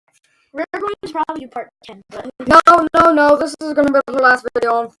one's probably part 10. But No. This is gonna be the last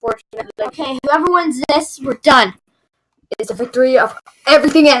video, unfortunately. okay, whoever wins this, we're done. It's a victory of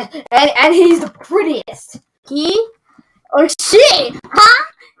everything, and he's the prettiest. He or she? Huh?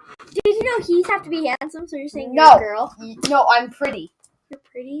 Did you know he's have to be handsome? So you're saying you're a girl? No, I'm pretty. You're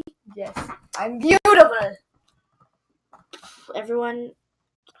pretty. Yes, I'm beautiful. Everyone,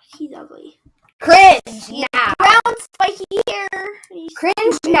 he's ugly. Cringe now. Brown spiky hair.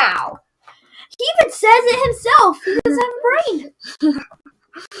 Cringe now. He even says it himself. He doesn't have a brain.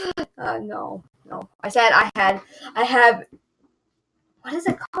 No. I said I have. What is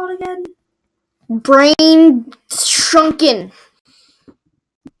it called again? Brain shrunken.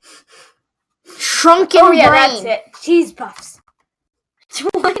 Shrunken Oh yeah, brain. that's it. Cheese puffs.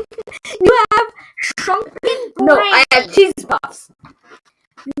 What? You have shrunken brain. No, I have cheese puffs.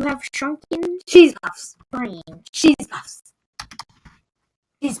 You have shrunken Cheese puffs. brain. Cheese puffs.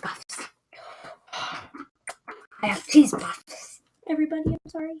 Cheese puffs. I have cheese puffs. Everybody, I'm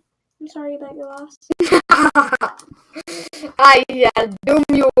sorry. I'm sorry about your loss. I shall doom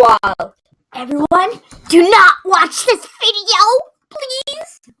you all. Everyone, do not watch this video,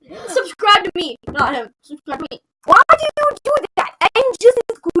 please. Subscribe to me, not him. Subscribe to me. Why do you do that? I'm just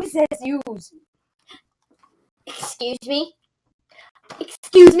as good as use. Excuse me?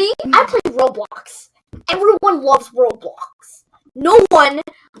 Excuse me? I play Roblox. Everyone loves Roblox. No one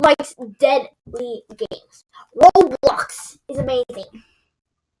likes deadly games. Roblox is amazing.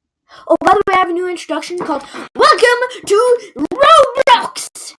 Oh, by the way, I have a new introduction called Welcome to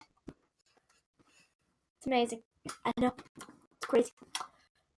Roblox! It's amazing. I know. It's crazy.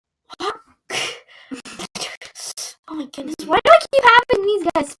 Oh my goodness. Why do I keep having these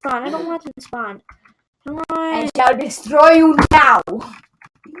guys spawn? I don't want them to spawn. Come on. I shall destroy you now.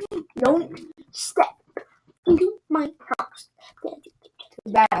 Don't step into my house.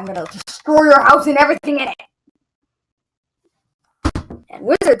 Too bad, I'm gonna destroy your house and everything in it. And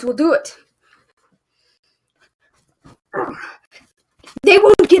wizards will do it. They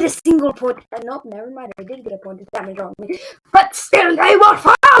won't get a single point. Nope, never mind. I did get a point of damage on me. But still, they won't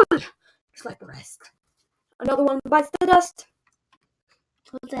fall! Just like the rest. Another one bites the dust.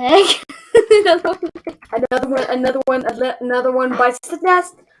 What the heck? Another one bites the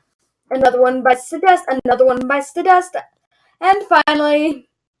dust. Another one bites the dust. Another one bites the dust. And finally,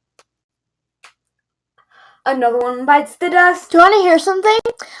 another one bites the dust. Do you want to hear something?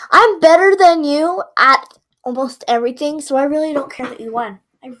 I'm better than you at almost everything, so I really don't care that you won.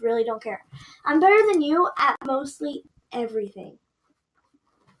 I really don't care. I'm better than you at mostly everything.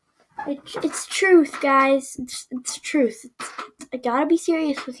 It's truth, guys. It's truth. I gotta be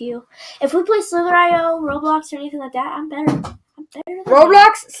serious with you. If we play Slither.io, Roblox, or anything like that, I'm better. I'm better than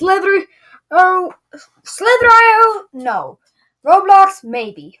Roblox, Slither.io, no. Roblox,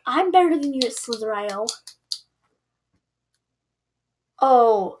 maybe. I'm better than you at Slither.io.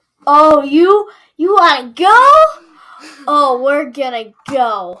 Oh, you wanna go? Oh, we're gonna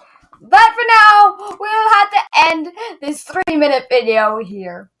go. But for now, we'll have to end this 3-minute video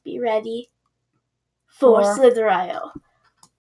here. Be ready for Slither.io.